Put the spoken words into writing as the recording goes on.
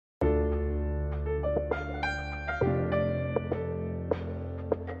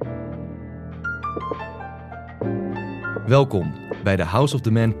Welkom bij de House of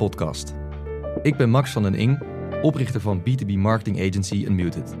the Man podcast. Ik ben Max van den Ing, oprichter van B2B marketing agency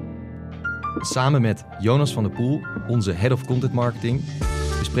Unmuted. Samen met Jonas van der Poel, onze Head of Content Marketing,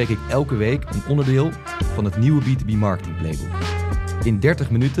 bespreek ik elke week een onderdeel van het nieuwe B2B marketing playbook. In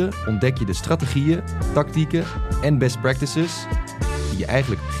 30 minuten ontdek je de strategieën, tactieken en best practices die je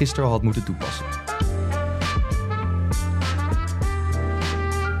eigenlijk gisteren al had moeten toepassen.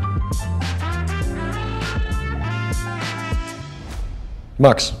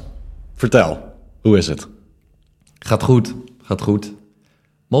 Max, vertel. Hoe is het? Gaat goed.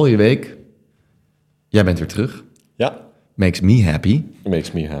 Mooie week. Jij bent weer terug. Ja. Makes me happy.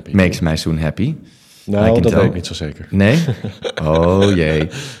 Makes my soon happy. Nou, dat weet ik niet zo zeker. Nee? Oh jee.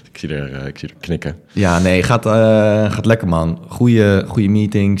 Ik zie er knikken. Ja, nee, gaat lekker man. Goeie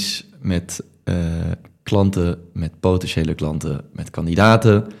meetings met klanten, met potentiële klanten, met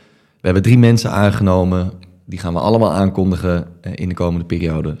kandidaten. We hebben 3 mensen aangenomen. Die gaan we allemaal aankondigen in de komende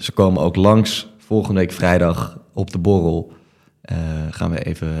periode. Ze komen ook langs volgende week vrijdag op de borrel. Gaan we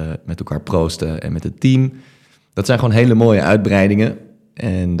even met elkaar proosten en met het team. Dat zijn gewoon hele mooie uitbreidingen.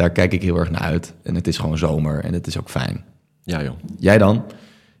 En daar kijk ik heel erg naar uit. En het is gewoon zomer en het is ook fijn. Ja joh. Jij dan?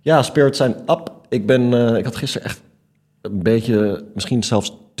 Ja, spirits zijn up. Ik had gisteren echt een beetje, misschien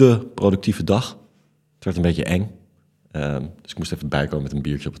zelfs te productieve dag. Het werd een beetje eng. Dus ik moest even bijkomen met een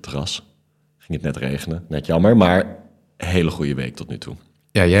biertje op het terras. Ging het net regenen, net jammer, maar een hele goede week tot nu toe.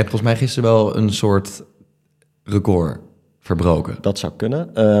 Ja, jij hebt volgens mij gisteren wel een soort record verbroken. Dat zou kunnen.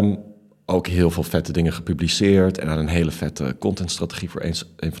 Ook heel veel vette dingen gepubliceerd en aan een hele vette contentstrategie voor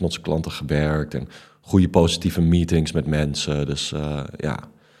een van onze klanten gewerkt. En goede positieve meetings met mensen. Dus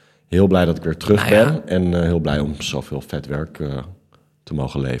heel blij dat ik weer terug ben. En heel blij om zoveel vet werk te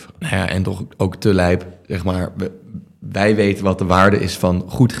mogen leveren. Nou ja, en toch ook te lijp, zeg maar. Wij weten wat de waarde is van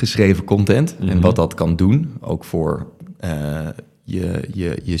goed geschreven content. Mm-hmm. En wat dat kan doen. Ook voor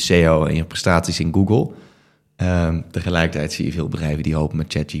je SEO en je prestaties in Google. Tegelijkertijd zie je veel bedrijven die hopen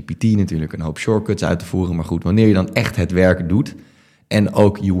met ChatGPT natuurlijk een hoop shortcuts uit te voeren. Maar goed, wanneer je dan echt het werk doet en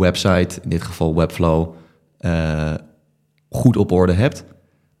ook je website, in dit geval Webflow, goed op orde hebt.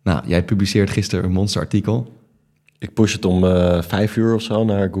 Nou, jij publiceert gisteren een monsterartikel. Ik push het om 5 uur of zo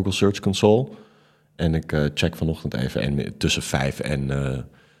naar Google Search Console. En ik check vanochtend even. En tussen 5 en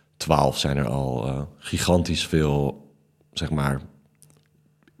 12 zijn er al gigantisch veel, zeg maar,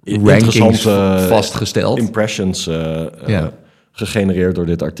 rankings vastgesteld. Impressions gegenereerd door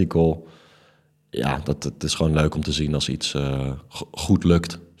dit artikel. Ja, het is gewoon leuk om te zien als iets goed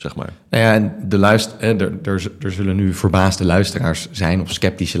lukt, zeg maar. Nou ja, en er zullen nu verbaasde luisteraars zijn of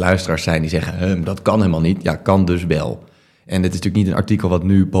sceptische luisteraars zijn die zeggen, dat kan helemaal niet. Ja, kan dus wel. En dit is natuurlijk niet een artikel wat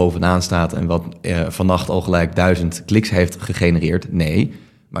nu bovenaan staat en wat vannacht al gelijk 1000 kliks heeft gegenereerd. Nee,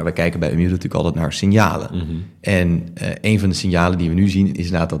 maar wij kijken bij Unmuted natuurlijk altijd naar signalen. Mm-hmm. En een van de signalen die we nu zien is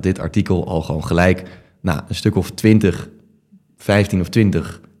inderdaad dat dit artikel al gewoon gelijk een stuk of 15 of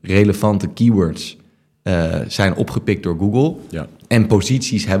 20 relevante keywords zijn opgepikt door Google. Ja. En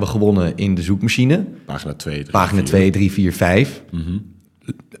posities hebben gewonnen in de zoekmachine. Pagina 2, 3, 4, 5. Mm-hmm.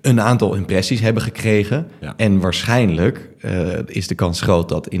 Een aantal impressies hebben gekregen. Ja. En waarschijnlijk is de kans groot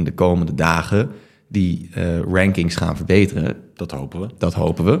dat in de komende dagen die rankings gaan verbeteren. Dat hopen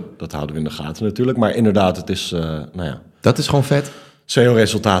we. Dat houden we in de gaten natuurlijk. Maar inderdaad, het is, dat is gewoon vet.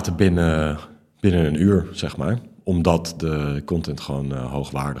 SEO-resultaten binnen een uur, zeg maar. Omdat de content gewoon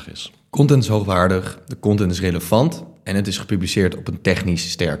hoogwaardig is. Content is hoogwaardig, de content is relevant en het is gepubliceerd op een technisch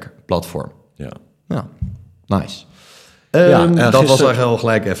sterk platform. Ja. Ja, nice. Dat was eigenlijk al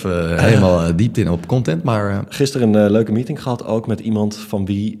gelijk even helemaal diep in op content. Maar gisteren een leuke meeting gehad ook met iemand van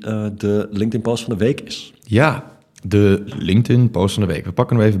wie de LinkedIn-post van de week is. Ja, de LinkedIn-post van de week. We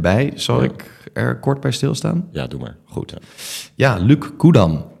pakken hem even bij. Zal ik er kort bij stilstaan? Ja, doe maar. Goed. Ja, Luc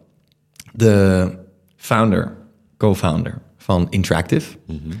Koedam, de co-founder van Interactive.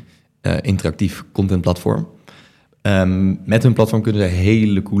 Mm-hmm. Interactief contentplatform. Met hun platform kunnen ze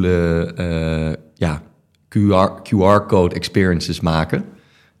hele coole QR-code experiences maken.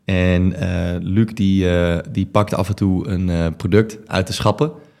 En Luc die pakt af en toe een product uit de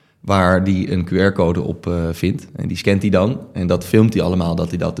schappen waar die een QR-code op vindt. En die scant hij dan. En dat filmt hij allemaal dat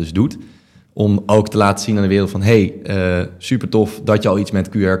hij dat dus doet. Om ook te laten zien aan de wereld van super tof dat je al iets met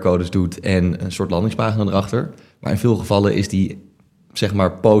QR-codes doet en een soort landingspagina erachter. Maar in veel gevallen is die, zeg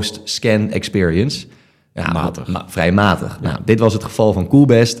maar, post-scan experience vrij matig. Ja. Nou, dit was het geval van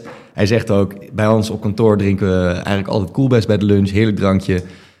Coolbest. Hij zegt ook, bij ons op kantoor drinken we eigenlijk altijd Coolbest bij de lunch. Heerlijk drankje.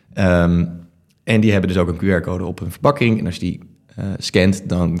 En die hebben dus ook een QR-code op hun verpakking. En als je die scant,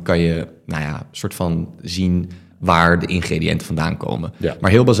 dan kan je soort van zien waar de ingrediënten vandaan komen. Ja.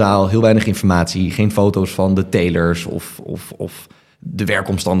 Maar heel bazaal, heel weinig informatie, geen foto's van de telers of de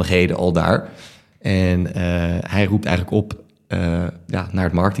werkomstandigheden al daar. En hij roept eigenlijk op naar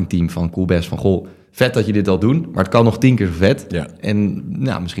het marketingteam van Coolbest van, goh, vet dat je dit al doet, maar het kan nog 10 keer zo vet. Ja. En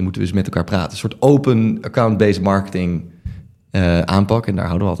misschien moeten we eens met elkaar praten. Een soort open account-based marketing aanpak. En daar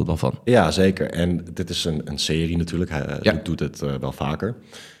houden we altijd wel van. Ja, zeker. En dit is een serie natuurlijk. Hij doet het wel vaker.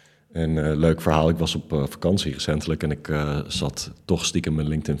 En leuk verhaal. Ik was op vakantie recentelijk en ik zat toch stiekem mijn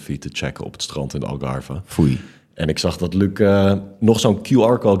LinkedIn-feed te checken op het strand in de Algarve. Foei. En ik zag dat Luc nog zo'n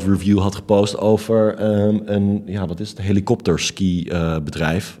QR-code review had gepost over een helikopterski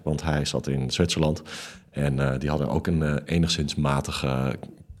bedrijf. Want hij zat in Zwitserland en die hadden ook een enigszins matige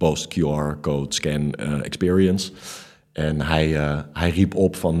post-QR-code scan experience. En hij riep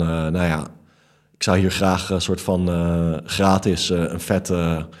op van, ik zou hier graag een soort van gratis een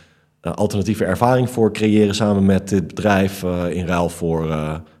vette alternatieve ervaring voor creëren samen met dit bedrijf in ruil voor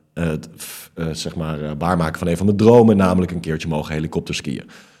het waarmaken van een van mijn dromen, namelijk een keertje mogen helikopterskiën.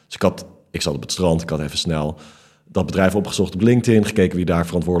 Dus ik zat op het strand, ik had even snel dat bedrijf opgezocht op LinkedIn, gekeken wie daar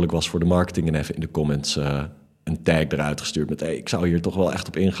verantwoordelijk was voor de marketing en even in de comments een tag eruit gestuurd met, ik zou hier toch wel echt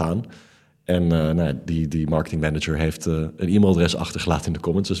op ingaan. En die marketing manager heeft een e-mailadres achtergelaten in de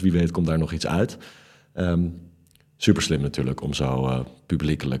comments, dus wie weet komt daar nog iets uit. Super slim natuurlijk om zo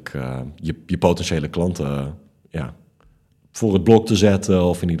publiekelijk je potentiële klanten voor het blok te zetten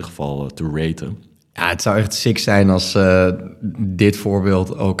of in ieder geval te raten. Ja, het zou echt sick zijn als dit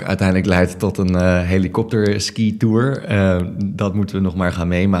voorbeeld ook uiteindelijk leidt tot een helikopterski-tour. Dat moeten we nog maar gaan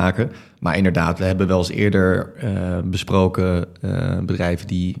meemaken. Maar inderdaad, we hebben wel eens eerder besproken bedrijven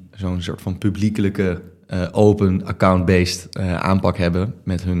die zo'n soort van publiekelijke open account-based aanpak hebben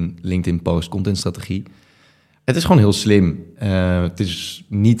met hun LinkedIn-post contentstrategie. Het is gewoon heel slim. Het is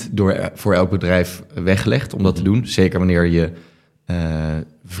niet voor elk bedrijf weggelegd om dat te doen. Zeker wanneer je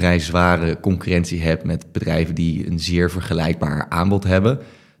vrij zware concurrentie hebt met bedrijven die een zeer vergelijkbaar aanbod hebben.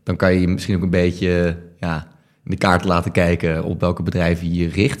 Dan kan je misschien ook een beetje in de kaart laten kijken op welke bedrijven je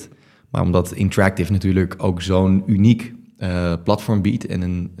richt. Maar omdat Interactive natuurlijk ook zo'n uniek platform biedt en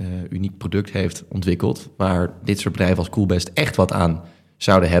een uniek product heeft ontwikkeld, waar dit soort bedrijven als Coolbest echt wat aan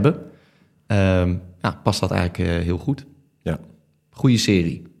zouden hebben, past dat eigenlijk heel goed. Ja. Goeie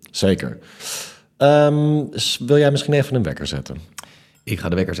serie. Zeker. Wil jij misschien even een wekker zetten? Ik ga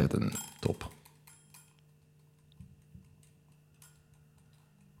de wekker zetten. Top.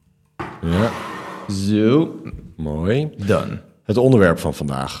 Ja. Zo. Mooi. Done. Het onderwerp van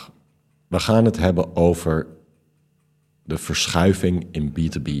vandaag. We gaan het hebben over de verschuiving in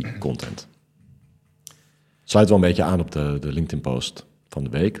B2B content. Sluit wel een beetje aan op de LinkedIn-post van de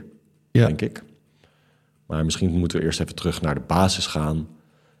week, denk ik. Maar misschien moeten we eerst even terug naar de basis gaan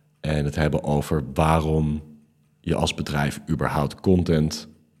en het hebben over waarom je als bedrijf überhaupt content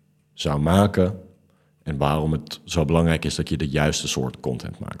zou maken en waarom het zo belangrijk is dat je de juiste soort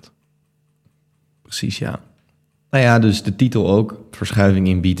content maakt. Precies, ja. Nou ja, dus de titel ook, verschuiving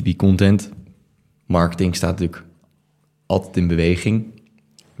in B2B content. Marketing staat natuurlijk altijd in beweging.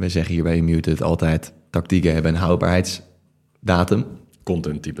 We zeggen hier bij Muted altijd, tactieken hebben een houdbaarheidsdatum.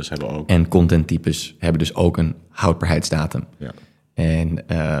 Contenttypes hebben ook. En contenttypes hebben dus ook een houdbaarheidsdatum. Ja. En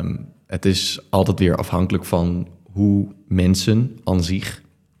het is altijd weer afhankelijk van hoe mensen aan zich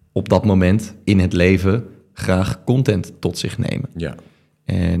op dat moment in het leven graag content tot zich nemen. Ja.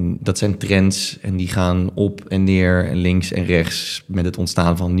 En dat zijn trends en die gaan op en neer en links en rechts met het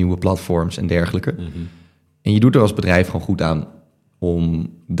ontstaan van nieuwe platforms en dergelijke. Mm-hmm. En je doet er als bedrijf gewoon goed aan om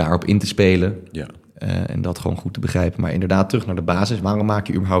daarop in te spelen. Ja. En dat gewoon goed te begrijpen. Maar inderdaad, terug naar de basis. Waarom maak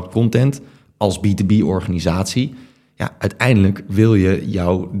je überhaupt content als B2B-organisatie? Ja, uiteindelijk wil je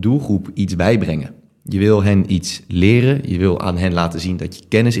jouw doelgroep iets bijbrengen. Je wil hen iets leren. Je wil aan hen laten zien dat je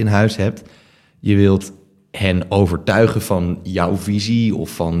kennis in huis hebt. Je wilt hen overtuigen van jouw visie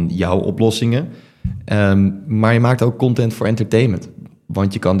of van jouw oplossingen. Maar je maakt ook content voor entertainment.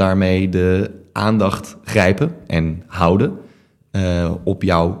 Want je kan daarmee de aandacht grijpen en houden op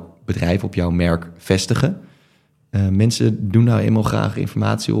jouw bedrijf, op jouw merk vestigen. Mensen doen nou eenmaal graag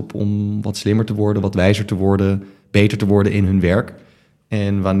informatie op om wat slimmer te worden, wat wijzer te worden, beter te worden in hun werk.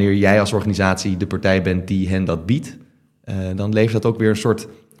 En wanneer jij als organisatie de partij bent die hen dat biedt, dan levert dat ook weer een soort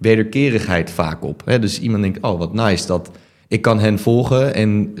wederkerigheid vaak op. Hè? Dus iemand denkt, oh wat nice, dat ik kan hen volgen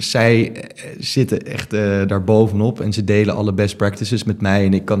en zij zitten echt daar bovenop en ze delen alle best practices met mij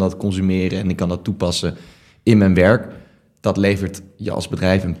en ik kan dat consumeren en ik kan dat toepassen in mijn werk. Dat levert je als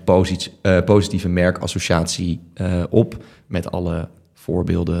bedrijf een positieve merkassociatie op met alle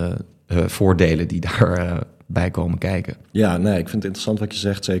voordelen die daarbij komen kijken. Ja, nee, ik vind het interessant wat je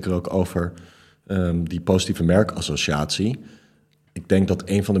zegt, zeker ook over die positieve merkassociatie. Ik denk dat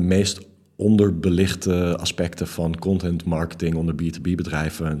een van de meest onderbelichte aspecten van content marketing onder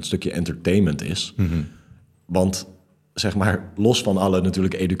B2B-bedrijven een stukje entertainment is. Mm-hmm. Want zeg maar, los van alle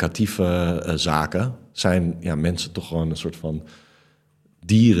natuurlijk educatieve zaken, zijn mensen toch gewoon een soort van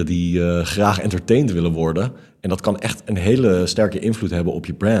dieren die graag entertained willen worden. En dat kan echt een hele sterke invloed hebben op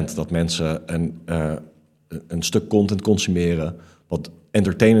je brand. Dat mensen een stuk content consumeren wat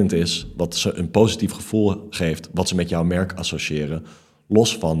entertainend is, wat ze een positief gevoel geeft, wat ze met jouw merk associëren.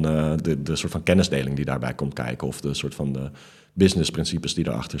 Los van de soort van kennisdeling die daarbij komt kijken of de soort van de businessprincipes die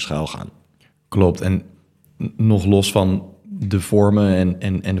daarachter schuil gaan. Klopt. En nog los van de vormen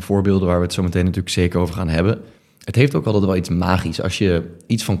en de voorbeelden waar we het zo meteen natuurlijk zeker over gaan hebben. Het heeft ook altijd wel iets magisch. Als je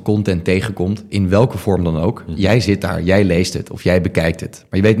iets van content tegenkomt, in welke vorm dan ook. Mm-hmm. Jij zit daar, jij leest het of jij bekijkt het.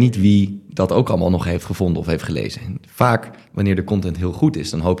 Maar je weet niet wie dat ook allemaal nog heeft gevonden of heeft gelezen. En vaak, wanneer de content heel goed is,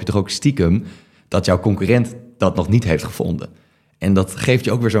 dan hoop je toch ook stiekem dat jouw concurrent dat nog niet heeft gevonden. En dat geeft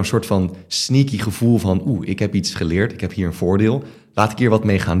je ook weer zo'n soort van sneaky gevoel van, ik heb iets geleerd, ik heb hier een voordeel. Laat ik hier wat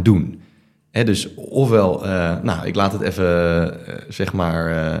mee gaan doen. Dus ofwel, ik laat het even,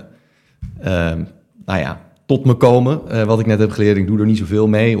 tot me komen. Wat ik net heb geleerd, ik doe er niet zoveel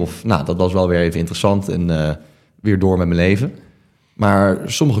mee. Of, dat was wel weer even interessant en weer door met mijn leven. Maar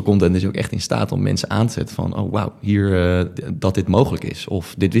sommige content is ook echt in staat om mensen aan te zetten van, oh wauw, hier dat dit mogelijk is.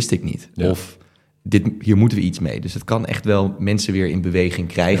 Of dit wist ik niet. Ja. Of hier moeten we iets mee. Dus het kan echt wel mensen weer in beweging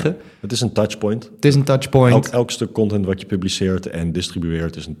krijgen. Ja, het is een touchpoint. Het is een touchpoint. Elk stuk content wat je publiceert en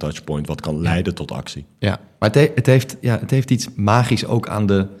distribueert is een touchpoint wat kan leiden tot actie. Ja, maar het heeft iets magisch ook aan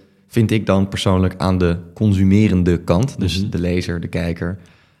de, vind ik dan persoonlijk, aan de consumerende kant. Dus de lezer, de kijker,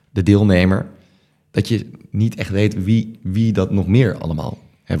 de deelnemer. Dat je niet echt weet wie dat nog meer allemaal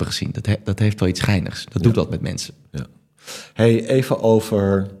hebben gezien. Dat heeft wel iets schijnigs. Dat doet wat met mensen. Ja. Hey, even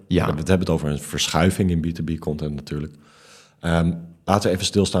over... Ja. We hebben het over een verschuiving in B2B-content natuurlijk. Laten we even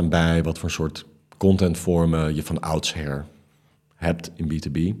stilstaan bij wat voor soort contentvormen je van oudsher hebt in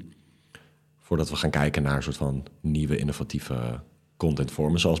B2B. Voordat we gaan kijken naar een soort van nieuwe innovatieve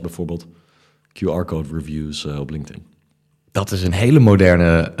contentvormen. Zoals bijvoorbeeld QR-code reviews op LinkedIn. Dat is een hele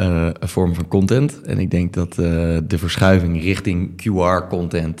moderne vorm van content. En ik denk dat de verschuiving richting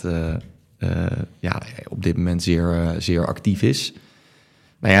QR-content... op dit moment zeer, zeer actief is.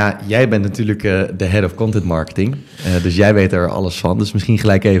 Nou ja, jij bent natuurlijk de head of content marketing. Dus jij weet er alles van. Dus misschien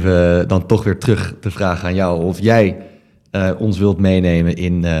gelijk even dan toch weer terug de vraag aan jou. Of jij ons wilt meenemen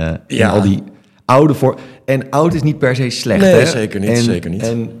in al die oude vormen. En oud is niet per se slecht. Nee, hè? Zeker niet. Zeker niet.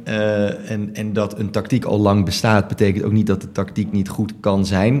 En dat een tactiek al lang bestaat, betekent ook niet dat de tactiek niet goed kan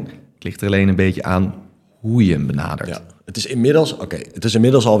zijn. Het ligt er alleen een beetje aan hoe je hem benadert. Ja. Het is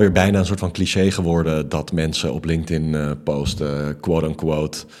inmiddels alweer bijna een soort van cliché geworden dat mensen op LinkedIn posten,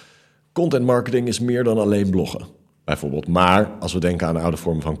 quote-unquote, content marketing is meer dan alleen bloggen, bijvoorbeeld. Maar als we denken aan de oude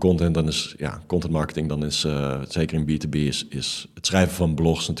vormen van content, dan is content marketing, dan is zeker in B2B is het schrijven van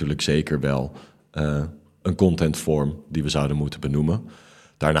blogs natuurlijk zeker wel een contentvorm die we zouden moeten benoemen.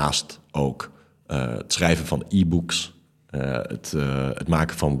 Daarnaast ook het schrijven van e-books, het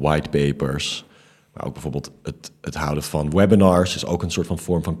maken van whitepapers. Maar ook bijvoorbeeld het houden van webinars is ook een soort van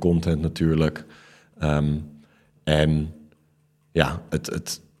vorm van content natuurlijk.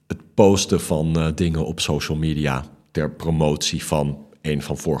 Het posten van dingen op social media ter promotie van een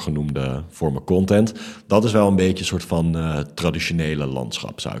van voorgenoemde vormen content. Dat is wel een beetje een soort van traditionele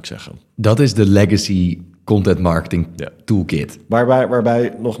landschap, zou ik zeggen. Dat is de legacy content marketing toolkit.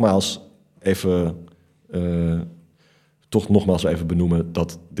 Waarbij nogmaals even... toch nogmaals even benoemen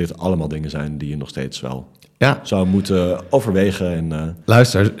dat dit allemaal dingen zijn die je nog steeds wel zou moeten overwegen. En,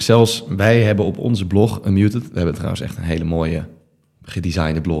 Luister, zelfs wij hebben op onze blog Unmuted. We hebben trouwens echt een hele mooie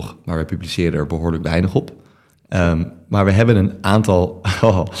gedesignde blog, maar we publiceren er behoorlijk weinig op. Maar we hebben een aantal...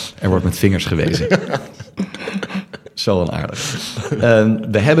 er wordt met vingers gewezen. Zo onaardig.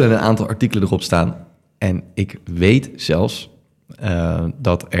 We hebben een aantal artikelen erop staan. En ik weet zelfs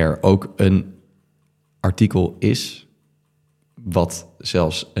dat er ook een artikel is wat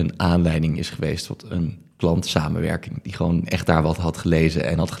zelfs een aanleiding is geweest tot een klantsamenwerking. Die gewoon echt daar wat had gelezen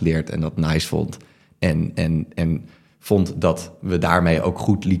en had geleerd en dat nice vond. En vond dat we daarmee ook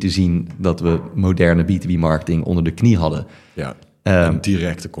goed lieten zien dat we moderne B2B-marketing onder de knie hadden. Ja, een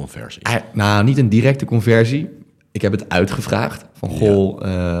directe conversie. Niet een directe conversie. Ik heb het uitgevraagd. Van,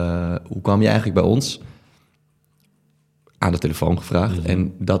 hoe kwam je eigenlijk bij ons? Aan de telefoon gevraagd. Mm-hmm.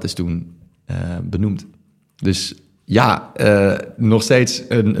 En dat is toen benoemd. Dus nog steeds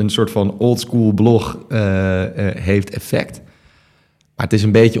een soort van oldschool blog heeft effect. Maar het is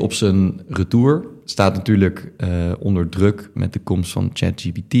een beetje op zijn retour. Het staat natuurlijk onder druk met de komst van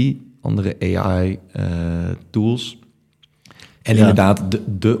ChatGPT. andere AI tools. En inderdaad,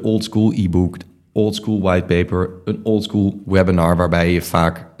 de old school e-book, old school whitepaper, een old school webinar waarbij je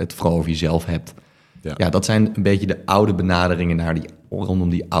vaak het vooral over jezelf hebt. Ja, dat zijn een beetje de oude benaderingen rondom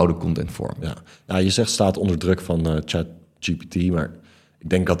die oude contentvorm. Ja, je zegt staat onder druk van ChatGPT, maar ik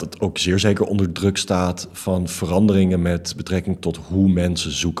denk dat het ook zeer zeker onder druk staat van veranderingen met betrekking tot hoe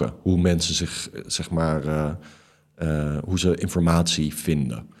mensen zoeken. Hoe mensen zich, hoe ze informatie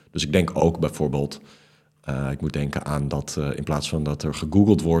vinden. Dus ik denk ook bijvoorbeeld, ik moet denken aan dat in plaats van dat er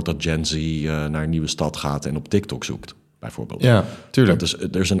gegoogeld wordt, dat Gen Z naar een nieuwe stad gaat en op TikTok zoekt, bijvoorbeeld. Ja, tuurlijk. Dus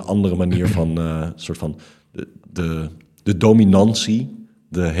er is een andere manier van soort van de dominantie,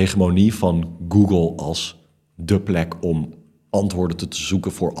 de hegemonie van Google als de plek om antwoorden te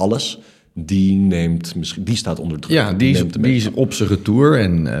zoeken voor alles. Die staat onder druk. Ja, die is op zijn retour.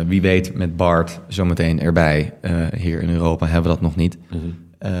 En wie weet met Bart zometeen erbij. Hier in Europa hebben we dat nog niet. Mm-hmm.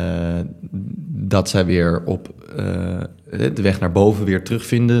 Dat zij weer op de weg naar boven weer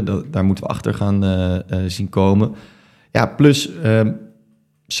terugvinden. Daar moeten we achter gaan zien komen. Ja, plus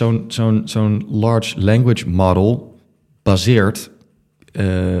zo'n large language model baseert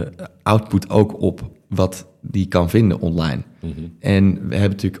output ook op wat die kan vinden online. Mm-hmm. En we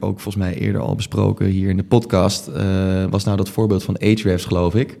hebben natuurlijk ook volgens mij eerder al besproken hier in de podcast, was nou dat voorbeeld van Ahrefs,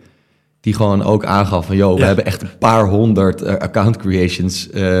 geloof ik, die gewoon ook aangaf van, we hebben echt een paar honderd account creations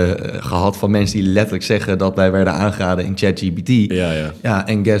gehad van mensen die letterlijk zeggen dat wij werden aangeraden in ChatGPT. Ja,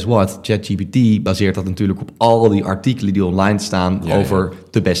 en guess what? ChatGPT baseert dat natuurlijk op al die artikelen die online staan over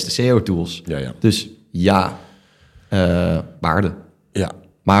de beste SEO-tools. Dus waarde. Ja.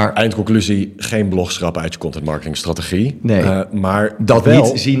 Maar eindconclusie, geen blog schrappen uit je content marketing strategie. Nee, maar dat wel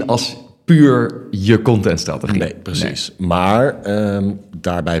niet zien als puur je contentstrategie. Nee, precies. Nee. Maar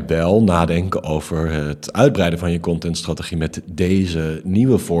daarbij wel nadenken over het uitbreiden van je contentstrategie met deze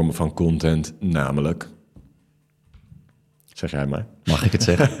nieuwe vormen van content, namelijk, zeg jij maar. Mag ik het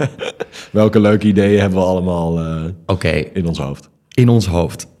zeggen? Welke leuke ideeën hebben we allemaal in ons hoofd? In ons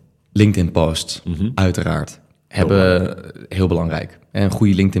hoofd. LinkedIn posts, uiteraard. Hebben heel belangrijk. En een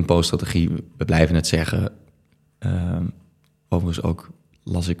goede LinkedIn-post-strategie, we blijven het zeggen. Overigens ook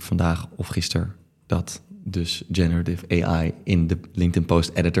las ik vandaag of gisteren dat dus generative AI in de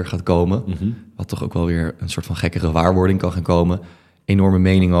LinkedIn-post-editor gaat komen. Mm-hmm. Wat toch ook wel weer een soort van gekke gewaarwording kan gaan komen. Enorme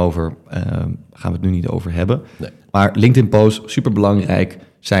mening over, gaan we het nu niet over hebben. Nee. Maar LinkedIn-posts, superbelangrijk,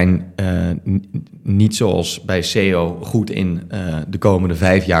 zijn niet zoals bij SEO goed in de komende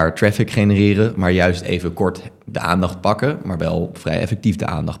 5 jaar traffic genereren, maar juist even kort de aandacht pakken, maar wel vrij effectief de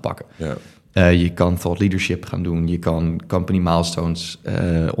aandacht pakken. Ja. Je kan thought leadership gaan doen, je kan company milestones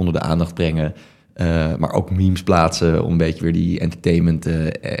onder de aandacht brengen, maar ook memes plaatsen om een beetje weer die entertainment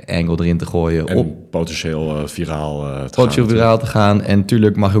angle erin te gooien. En potentieel viraal te gaan. En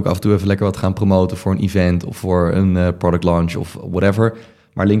natuurlijk mag je ook af en toe even lekker wat gaan promoten voor een event of voor een product launch of whatever.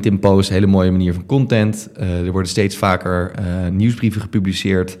 Maar LinkedIn post, hele mooie manier van content. Er worden steeds vaker nieuwsbrieven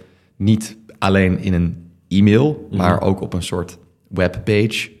gepubliceerd. Niet alleen in een e-mail, maar ook op een soort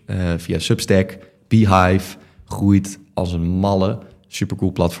webpage via Substack. Beehive groeit als een malle.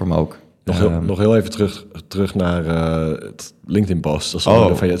 Supercool platform ook. Nog heel even terug naar het LinkedIn-post.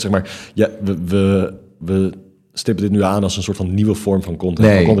 Zeg maar, we stippen dit nu aan als een soort van nieuwe vorm van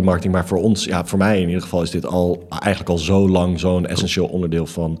content, van content marketing. Maar voor ons, voor mij in ieder geval, is dit eigenlijk al zo lang zo'n essentieel onderdeel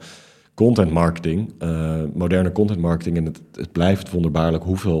van content marketing. Moderne content marketing. En het blijft wonderbaarlijk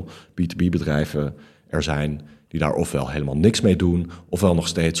hoeveel B2B bedrijven er zijn die daar ofwel helemaal niks mee doen, ofwel nog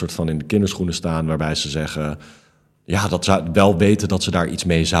steeds soort van in de kinderschoenen staan, waarbij ze zeggen, dat ze wel weten dat ze daar iets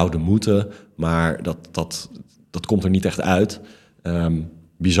mee zouden moeten, maar dat komt er niet echt uit.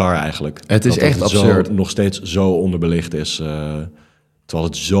 Bizar eigenlijk. Het is echt absurd. Nog steeds zo onderbelicht is, terwijl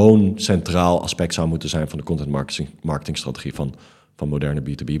het zo'n centraal aspect zou moeten zijn van de content marketingstrategie van moderne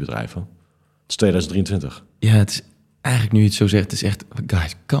B2B bedrijven. Het is 2023. Ja, het is eigenlijk, nu je het zo zegt, het is echt,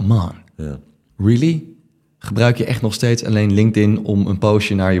 guys, come on. Ja. Really? Gebruik je echt nog steeds alleen LinkedIn om een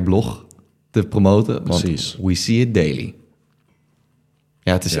postje naar je blog te promoten? Precies. Want we see it daily.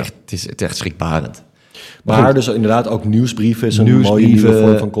 Ja, het is echt schrikbarend. Maar dus inderdaad ook nieuwsbrieven is een mooie nieuwe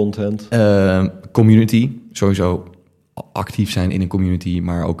vorm van content. Community, sowieso actief zijn in een community,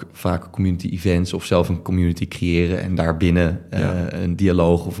 maar ook vaak community events of zelf een community creëren en daarbinnen een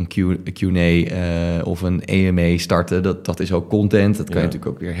dialoog of een Q&A of een AMA starten. Dat is ook content. Dat kan je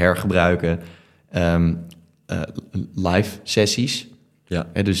natuurlijk ook weer hergebruiken. Live sessies. Ja.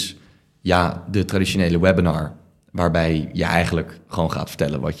 Dus de traditionele webinar, waarbij je eigenlijk gewoon gaat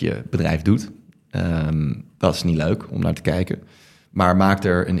vertellen wat je bedrijf doet. Dat is niet leuk om naar te kijken. Maar maak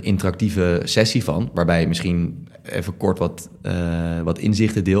er een interactieve sessie van, waarbij je misschien even kort wat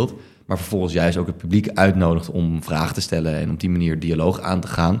inzichten deelt, maar vervolgens juist ook het publiek uitnodigt om vragen te stellen en op die manier dialoog aan te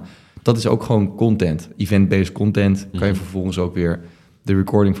gaan. Dat is ook gewoon content. Event-based content kan je vervolgens ook weer de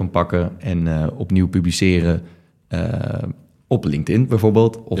recording van pakken en opnieuw publiceren op LinkedIn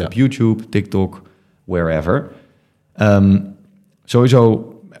bijvoorbeeld, of op YouTube, TikTok, wherever.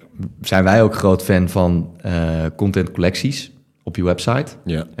 Sowieso zijn wij ook groot fan van contentcollecties op je website.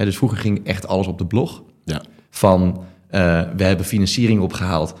 Ja. Dus vroeger ging echt alles op de blog. Ja. Van we hebben financiering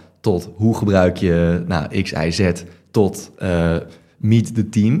opgehaald tot hoe gebruik je X, Y, Z tot meet the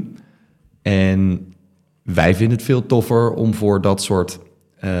team. En wij vinden het veel toffer om voor dat soort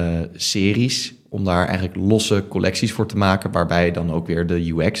series, om daar eigenlijk losse collecties voor te maken, waarbij dan ook weer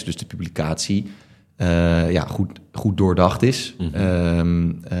de UX, dus de publicatie, goed doordacht is.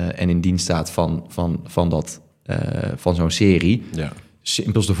 En in dienst staat van zo'n serie. Ja.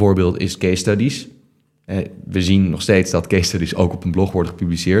 Simpelste voorbeeld is case studies. We zien nog steeds dat case studies ook op een blog worden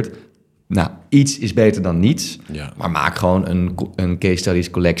gepubliceerd. Nou, iets is beter dan niets. Ja. Maar maak gewoon een case studies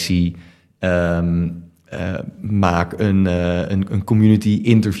collectie. Maak een community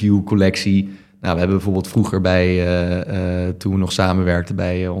interview collectie. Nou, we hebben bijvoorbeeld vroeger toen we nog samenwerkten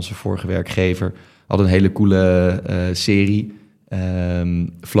bij onze vorige werkgever, hadden een hele coole serie.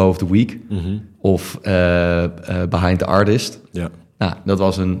 Flow of the Week. Of Behind the Artist. Ja. Nou, dat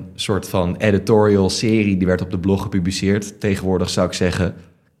was een soort van editorial serie, die werd op de blog gepubliceerd. Tegenwoordig zou ik zeggen,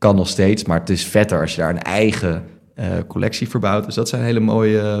 kan nog steeds, maar het is vetter als je daar een eigen collectie verbouwt. Dus dat zijn hele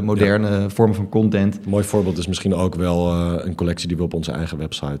mooie, moderne vormen van content. Een mooi voorbeeld is misschien ook wel een collectie die we op onze eigen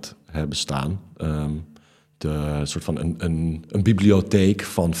website hebben staan. De soort van een bibliotheek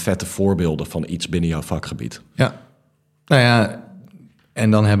van vette voorbeelden van iets binnen jouw vakgebied. Ja, nou ja,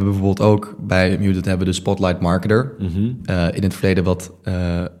 en dan hebben we bijvoorbeeld ook bij Muted hebben de Spotlight Marketer. In het verleden wat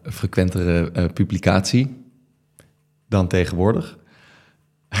frequentere publicatie dan tegenwoordig.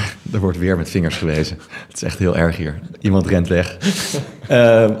 Er wordt weer met vingers gewezen. Het is echt heel erg hier. Iemand rent weg.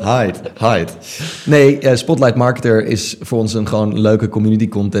 Hide. Nee, Spotlight Marketer is voor ons een gewoon leuke community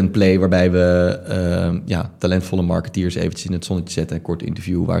content play, waarbij we talentvolle marketeers eventjes in het zonnetje zetten, een kort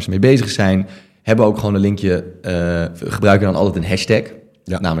interview waar ze mee bezig zijn. Hebben ook gewoon een linkje. Gebruiken dan altijd een hashtag.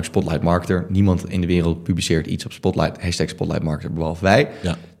 Ja. Namelijk Spotlight Marketer. Niemand in de wereld publiceert iets op Spotlight. Hashtag Spotlight Marketer, behalve wij.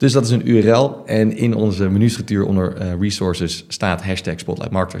 Ja. Dus dat is een URL. En in onze menustructuur onder resources staat hashtag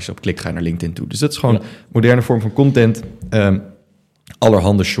Spotlight Marketer. Als je op klikt, ga je naar LinkedIn toe. Dus dat is gewoon een moderne vorm van content.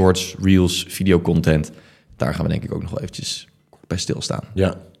 Allerhande shorts, reels, videocontent. Daar gaan we denk ik ook nog wel eventjes bij stilstaan.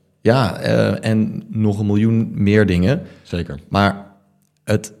 Ja, en nog 1 miljoen meer dingen. Zeker. Maar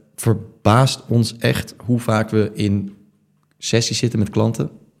het verbaast ons echt hoe vaak we in sessies zitten met klanten,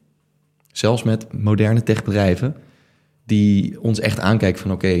 zelfs met moderne techbedrijven, die ons echt aankijken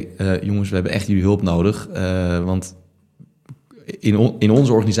van oké, jongens, we hebben echt jullie hulp nodig. Want in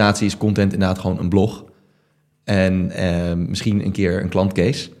onze organisatie is content inderdaad gewoon een blog. En misschien een keer een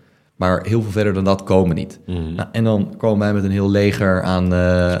klantcase. Maar heel veel verder dan dat komen we niet. Nou, en dan komen wij met een heel leger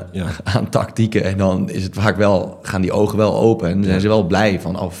aan tactieken. En dan is het vaak gaan die ogen wel open. En dan zijn ze wel blij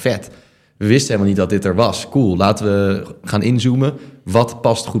van, oh vet. We wisten helemaal niet dat dit er was. Cool, laten we gaan inzoomen. Wat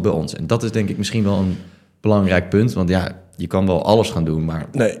past goed bij ons? En dat is denk ik misschien wel een belangrijk punt. Want ja, je kan wel alles gaan doen, maar...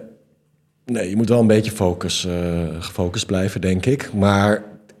 Nee, je moet wel een beetje gefocust blijven, denk ik. Maar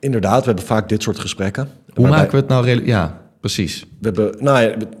inderdaad, we hebben vaak dit soort gesprekken. Hoe maken we het nou... Ja, precies.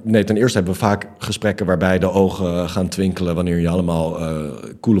 Ten eerste hebben we vaak gesprekken waarbij de ogen gaan twinkelen wanneer je allemaal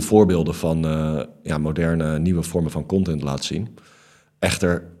coole voorbeelden van moderne, nieuwe vormen van content laat zien.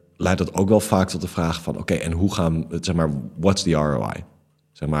 Echter leidt dat ook wel vaak tot de vraag van oké, en hoe gaan we, zeg maar, what's the ROI?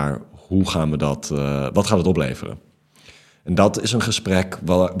 Zeg maar, hoe gaan we dat, wat gaat het opleveren? En dat is een gesprek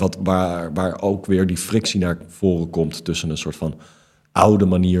waar ook weer die frictie naar voren komt tussen een soort van oude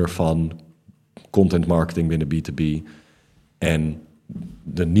manier van content marketing binnen B2B en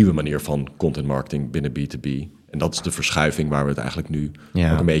de nieuwe manier van content marketing binnen B2B. En dat is de verschuiving waar we het eigenlijk nu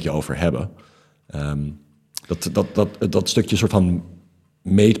ook een beetje over hebben. Dat stukje soort van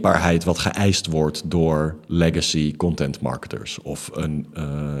meetbaarheid wat geëist wordt door legacy content marketers of een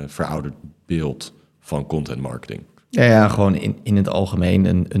verouderd beeld van content marketing. Ja, gewoon in het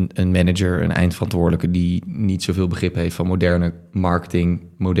algemeen een manager, een eindverantwoordelijke die niet zoveel begrip heeft van moderne marketing,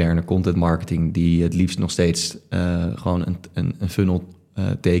 moderne content marketing, die het liefst nog steeds gewoon een funnel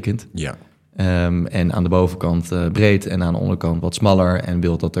tekent. Ja. En aan de bovenkant breed en aan de onderkant wat smaller en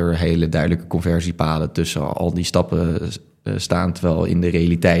wil dat er hele duidelijke conversiepaden tussen al die stappen staan, terwijl in de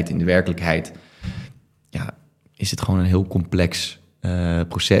realiteit, in de werkelijkheid, is het gewoon een heel complex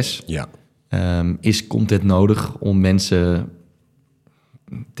proces. Ja. Is content nodig om mensen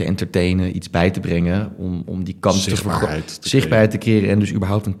te entertainen, iets bij te brengen, om die kans zichtbaarheid te creëren en dus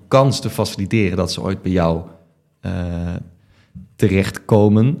überhaupt een kans te faciliteren dat ze ooit bij jou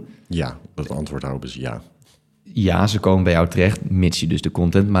terechtkomen. Ja, het antwoord daarop is ja. Ja, ze komen bij jou terecht, mits je dus de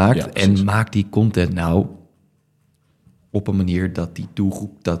content maakt. Ja, en maak die content nou op een manier dat die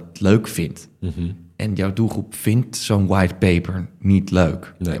doelgroep dat leuk vindt. Mm-hmm. En jouw doelgroep vindt zo'n white paper niet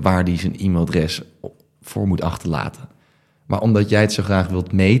leuk. Nee. Waar die zijn e-mailadres voor moet achterlaten. Maar omdat jij het zo graag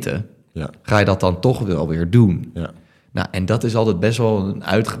wilt meten, ga je dat dan toch wel weer doen. Ja. Nou, en dat is altijd best wel een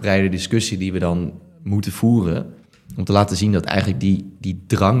uitgebreide discussie die we dan moeten voeren. Om te laten zien dat eigenlijk die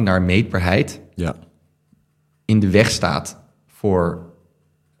drang naar meetbaarheid in de weg staat voor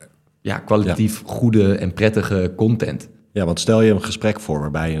kwalitatief goede en prettige content. Ja, want stel je een gesprek voor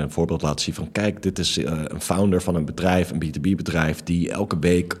waarbij je een voorbeeld laat zien van... kijk, dit is een founder van een bedrijf, een B2B-bedrijf... die elke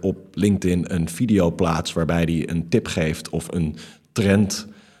week op LinkedIn een video plaatst... waarbij hij een tip geeft of een trend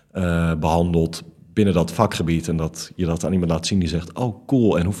behandelt binnen dat vakgebied... en dat je dat aan iemand laat zien die zegt... oh,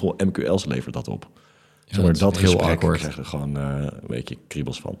 cool, en hoeveel MQL's levert dat op? Ja, dat gesprek awkward. krijg je gewoon een beetje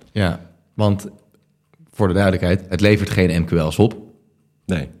kriebels van. Ja, want voor de duidelijkheid... het levert geen MQL's op.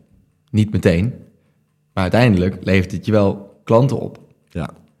 Nee. Niet meteen... Maar uiteindelijk levert het je wel klanten op. Ja.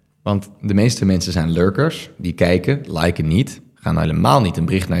 Want de meeste mensen zijn lurkers. Die kijken, liken niet. Gaan helemaal niet een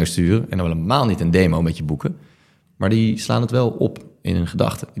bericht naar je sturen. En dan helemaal niet een demo met je boeken. Maar die slaan het wel op in hun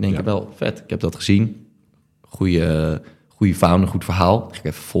gedachten. Die denken wel, vet, ik heb dat gezien. Goeie founder, goed verhaal. Ga ik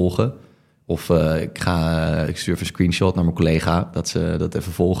even volgen. Of ik stuur even een screenshot naar mijn collega. Dat ze dat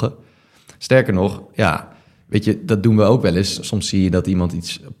even volgen. Sterker nog, weet je, dat doen we ook wel eens. Soms zie je dat iemand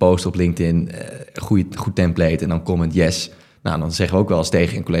iets post op LinkedIn, goed template en dan comment yes. Nou, dan zeggen we ook wel eens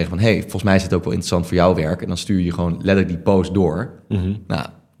tegen een collega van... hey, volgens mij is het ook wel interessant voor jouw werk. En dan stuur je gewoon letterlijk die post door. Mm-hmm. Nou,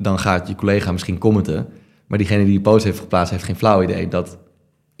 dan gaat je collega misschien commenten. Maar diegene die post heeft geplaatst heeft geen flauw idee... dat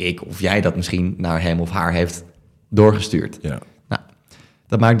ik of jij dat misschien naar hem of haar heeft doorgestuurd. Ja. Nou,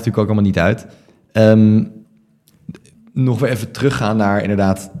 dat maakt natuurlijk ook allemaal niet uit. Nog weer even teruggaan naar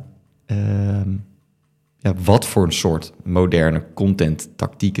inderdaad... wat voor een soort moderne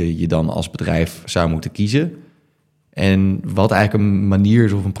content-tactieken je dan als bedrijf zou moeten kiezen. En wat eigenlijk een manier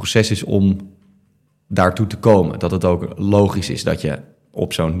is of een proces is om daartoe te komen. Dat het ook logisch is dat je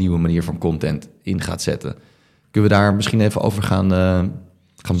op zo'n nieuwe manier van content in gaat zetten. Kunnen we daar misschien even over gaan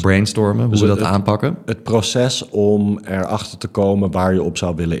brainstormen, hoe we dat aanpakken? Het proces om erachter te komen waar je op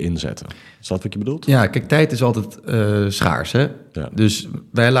zou willen inzetten. Is dat wat je bedoelt? Ja, kijk, tijd is altijd schaars, hè? Ja. Dus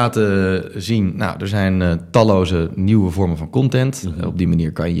wij laten zien, er zijn talloze nieuwe vormen van content. Mm-hmm. Op die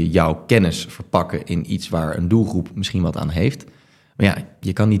manier kan je jouw kennis verpakken in iets waar een doelgroep misschien wat aan heeft. Maar ja,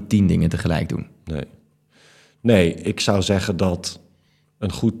 je kan niet 10 dingen tegelijk doen. Nee, ik zou zeggen dat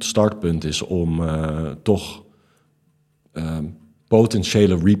een goed startpunt is om toch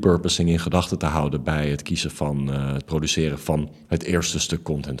potentiële repurposing in gedachten te houden bij het kiezen van het produceren van het eerste stuk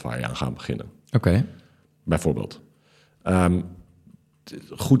content waar je aan gaat beginnen. Oké. Bijvoorbeeld.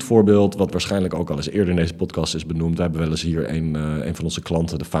 Goed voorbeeld, wat waarschijnlijk ook al eens eerder in deze podcast is benoemd. We hebben wel eens hier een van onze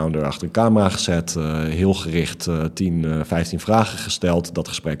klanten, de founder, achter een camera gezet. Heel gericht 10, 15 vragen gesteld. Dat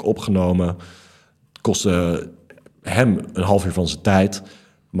gesprek opgenomen. Kostte hem een half uur van zijn tijd.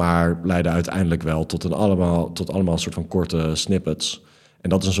 Maar leidde uiteindelijk wel tot allemaal een soort van korte snippets. En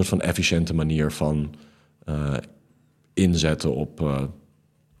dat is een soort van efficiënte manier van inzetten op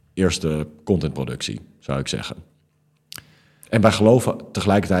eerste contentproductie, zou ik zeggen. En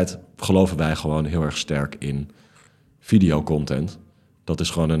tegelijkertijd geloven wij gewoon heel erg sterk in videocontent. Dat is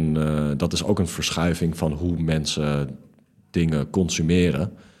gewoon dat is ook een verschuiving van hoe mensen dingen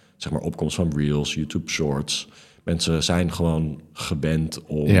consumeren. Zeg maar opkomst van Reels, YouTube Shorts. Mensen zijn gewoon gewend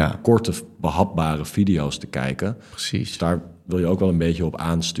om korte, behapbare video's te kijken. Precies. Dus daar wil je ook wel een beetje op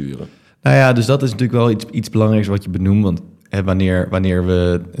aansturen. Nou ja, dus dat is natuurlijk wel iets belangrijks wat je benoemt. Want wanneer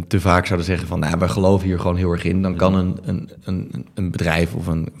we te vaak zouden zeggen van... we geloven hier gewoon heel erg in... dan kan een bedrijf of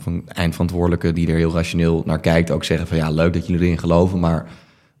een eindverantwoordelijke... die er heel rationeel naar kijkt ook zeggen van... leuk dat jullie erin geloven, maar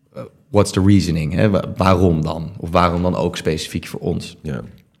what's the reasoning? Hè? Waarom dan? Of waarom dan ook specifiek voor ons? Ja.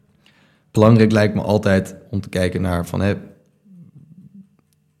 Belangrijk lijkt me altijd om te kijken naar van...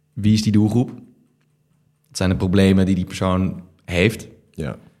 wie is die doelgroep? Wat zijn de problemen die persoon heeft?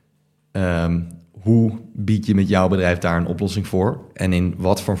 Ja. Hoe bied je met jouw bedrijf daar een oplossing voor? En in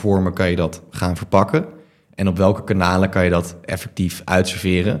wat voor vormen kan je dat gaan verpakken? En op welke kanalen kan je dat effectief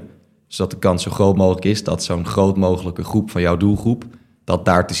uitserveren? Zodat de kans zo groot mogelijk is dat zo'n groot mogelijke groep van jouw doelgroep... dat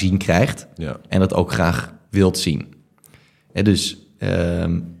daar te zien krijgt en dat ook graag wilt zien. En dus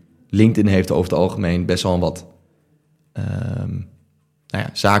LinkedIn heeft over het algemeen best wel een wat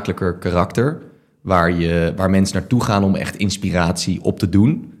zakelijker karakter... waar mensen naartoe gaan om echt inspiratie op te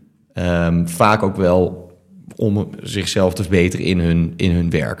doen. Vaak ook wel om zichzelf te verbeteren in hun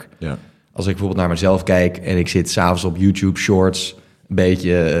werk. Ja. Als ik bijvoorbeeld naar mezelf kijk en ik zit 's avonds op YouTube Shorts een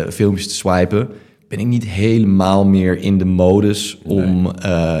beetje filmpjes te swipen, ben ik niet helemaal meer in de modus om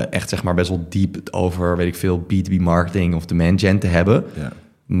echt zeg maar best wel diep over, weet ik veel, B2B marketing of demand gen te hebben. Ja.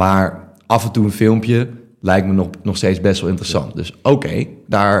 Maar af en toe een filmpje lijkt me nog steeds best wel interessant. Ja. Dus oké,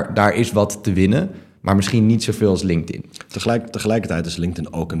 daar is wat te winnen, maar misschien niet zoveel als LinkedIn. Tegelijkertijd is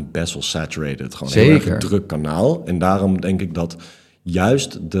LinkedIn ook een best wel saturated. Gewoon Zeker. Heel erg een druk kanaal. En daarom denk ik dat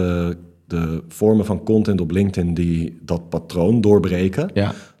juist de vormen van content op LinkedIn die dat patroon doorbreken,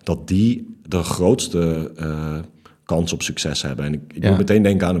 dat die de grootste kans op succes hebben. En ik moet meteen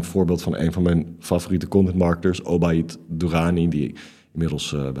denken aan een voorbeeld van een van mijn favoriete content marketers, Obaid Durrani, die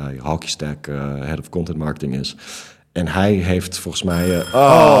inmiddels bij Hockeystack Head of Content Marketing is. En hij heeft volgens mij...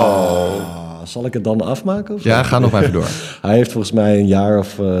 zal ik het dan afmaken? Of ga nog even door. Hij heeft volgens mij een jaar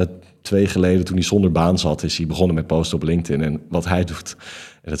of 2 geleden, toen hij zonder baan zat, is hij begonnen met posten op LinkedIn. En wat hij doet,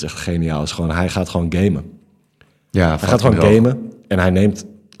 en dat is echt geniaal, is gewoon, hij gaat gewoon gamen. Ja, hij gaat gewoon gamen en hij neemt,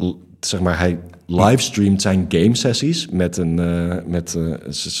 zeg maar, hij livestreamt zijn game sessies met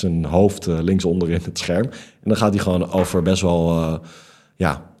zijn hoofd linksonder in het scherm. En dan gaat hij gewoon over best wel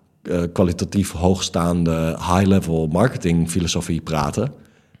kwalitatief hoogstaande high-level marketing filosofie praten.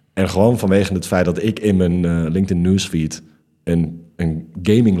 En gewoon vanwege het feit dat ik in mijn LinkedIn newsfeed een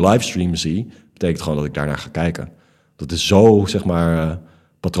gaming livestream zie, betekent gewoon dat ik daarnaar ga kijken. Dat is zo, zeg maar,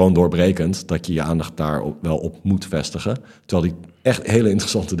 patroondoorbrekend dat je aandacht daar wel op moet vestigen. Terwijl hij echt hele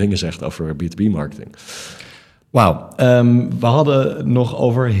interessante dingen zegt over B2B marketing. Wauw. We hadden nog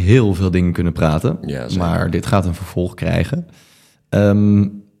over heel veel dingen kunnen praten, maar dit gaat een vervolg krijgen.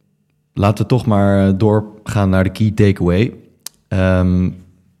 Laten we toch maar doorgaan naar de key takeaway.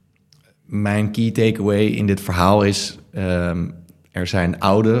 Mijn key takeaway in dit verhaal is, er zijn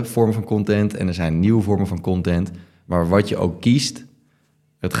oude vormen van content en er zijn nieuwe vormen van content. Maar wat je ook kiest,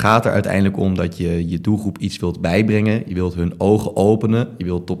 het gaat er uiteindelijk om dat je je doelgroep iets wilt bijbrengen. Je wilt hun ogen openen, je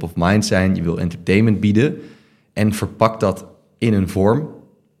wilt top of mind zijn, je wilt entertainment bieden. En verpak dat in een vorm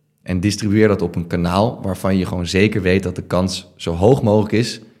en distribueer dat op een kanaal waarvan je gewoon zeker weet dat de kans zo hoog mogelijk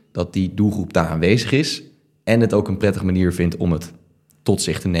is dat die doelgroep daar aanwezig is en het ook een prettige manier vindt om het tot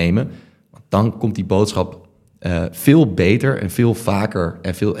zich te nemen. Want dan komt die boodschap veel beter en veel vaker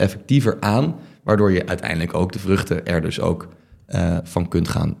en veel effectiever aan, waardoor je uiteindelijk ook de vruchten er dus ook van kunt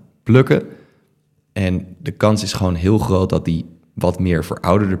gaan plukken. En de kans is gewoon heel groot dat die wat meer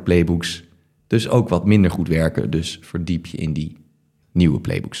verouderde playbooks dus ook wat minder goed werken. Dus verdiep je in die nieuwe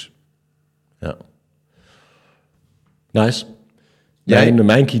playbooks. Ja. Nice.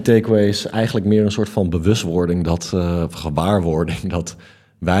 Mijn key takeaway is eigenlijk meer een soort van bewustwording, gewaarwording, dat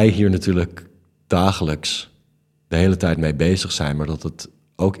wij hier natuurlijk dagelijks de hele tijd mee bezig zijn, maar dat het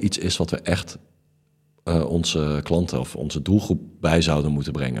ook iets is wat we echt onze klanten of onze doelgroep bij zouden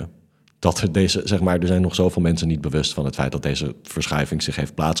moeten brengen. Dat er er zijn nog zoveel mensen niet bewust van het feit dat deze verschuiving zich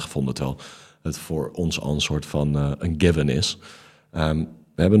heeft plaatsgevonden, terwijl het voor ons al een soort van een given is.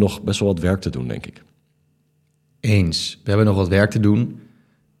 We hebben nog best wel wat werk te doen, denk ik. Eens. We hebben nog wat werk te doen.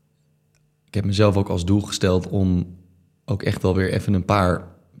 Ik heb mezelf ook als doel gesteld om ook echt wel weer even een paar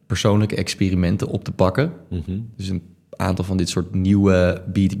persoonlijke experimenten op te pakken. Mm-hmm. Dus een aantal van dit soort nieuwe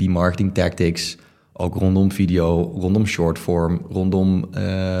B2B marketing tactics, ook rondom video, rondom shortform, rondom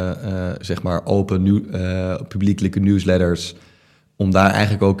zeg maar open publiekelijke newsletters, om daar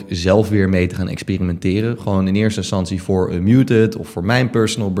eigenlijk ook zelf weer mee te gaan experimenteren. Gewoon in eerste instantie voor Unmuted of voor mijn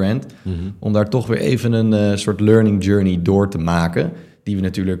personal brand. Mm-hmm. Om daar toch weer even een soort learning journey door te maken, die we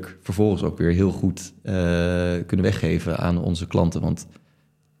natuurlijk vervolgens ook weer heel goed kunnen weggeven aan onze klanten. Want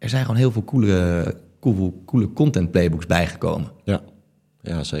er zijn gewoon heel veel coole content playbooks bijgekomen.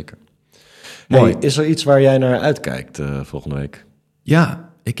 Ja, zeker. Mooi. Hey, is er iets waar jij naar uitkijkt volgende week?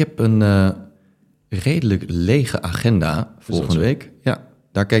 Ja, ik heb een redelijk lege agenda volgende week. Ja,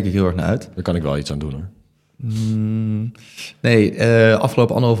 daar kijk ik heel erg naar uit. Daar kan ik wel iets aan doen, hoor.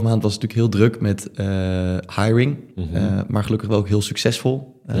 Afgelopen 1,5 maand was het natuurlijk heel druk met hiring. Mm-hmm. Maar gelukkig wel ook heel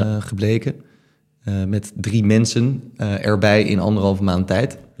succesvol gebleken. Met 3 mensen erbij in 1,5 maand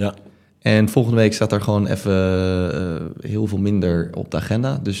tijd. Ja. En volgende week staat er gewoon even heel veel minder op de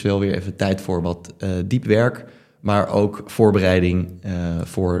agenda. Dus wel weer even tijd voor wat diep werk. Maar ook voorbereiding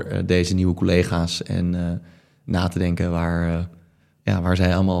voor deze nieuwe collega's. En na te denken waar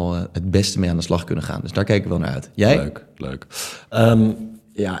zij allemaal het beste mee aan de slag kunnen gaan. Dus daar kijk ik wel naar uit. Jij? Leuk.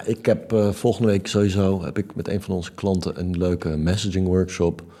 Ik heb volgende week sowieso met een van onze klanten een leuke messaging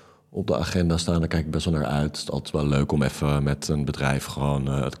workshop op de agenda staan. Daar kijk ik best wel naar uit. Het is altijd wel leuk om even met een bedrijf gewoon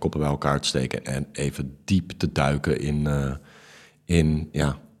het koppen bij elkaar te steken en even diep te duiken in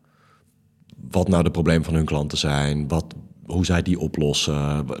wat nou de problemen van hun klanten zijn, hoe zij die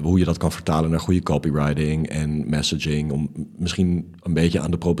oplossen, hoe je dat kan vertalen naar goede copywriting en messaging, om misschien een beetje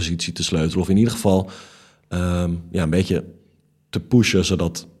aan de propositie te sleutelen of in ieder geval een beetje te pushen,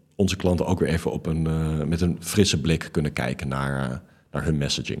 zodat onze klanten ook weer even met een frisse blik kunnen kijken naar hun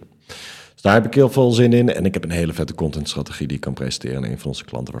messaging. Dus daar heb ik heel veel zin in. En ik heb een hele vette contentstrategie die ik kan presenteren aan een van onze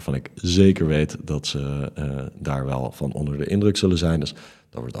klanten, waarvan ik zeker weet dat ze daar wel van onder de indruk zullen zijn. Dus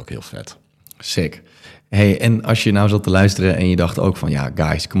dat wordt ook heel vet. Sick. Hey, en als je nou zat te luisteren en je dacht ook van, ja,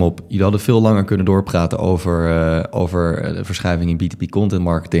 guys, kom op. Jullie hadden veel langer kunnen doorpraten over de verschuiving in B2B content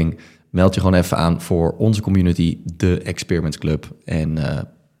marketing. Meld je gewoon even aan voor onze community, de Experiments Club. En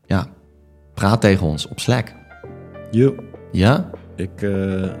praat tegen ons op Slack. Jo. Ja? Ik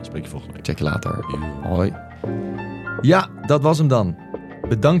spreek je volgende week. Check je later. Hoi. Ja, dat was hem dan.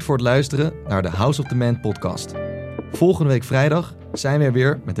 Bedankt voor het luisteren naar de House of the Man podcast. Volgende week vrijdag zijn we er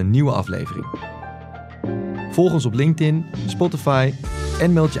weer met een nieuwe aflevering. Volg ons op LinkedIn, Spotify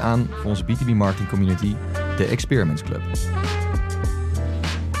en meld je aan voor onze B2B marketing community, de Experiments Club.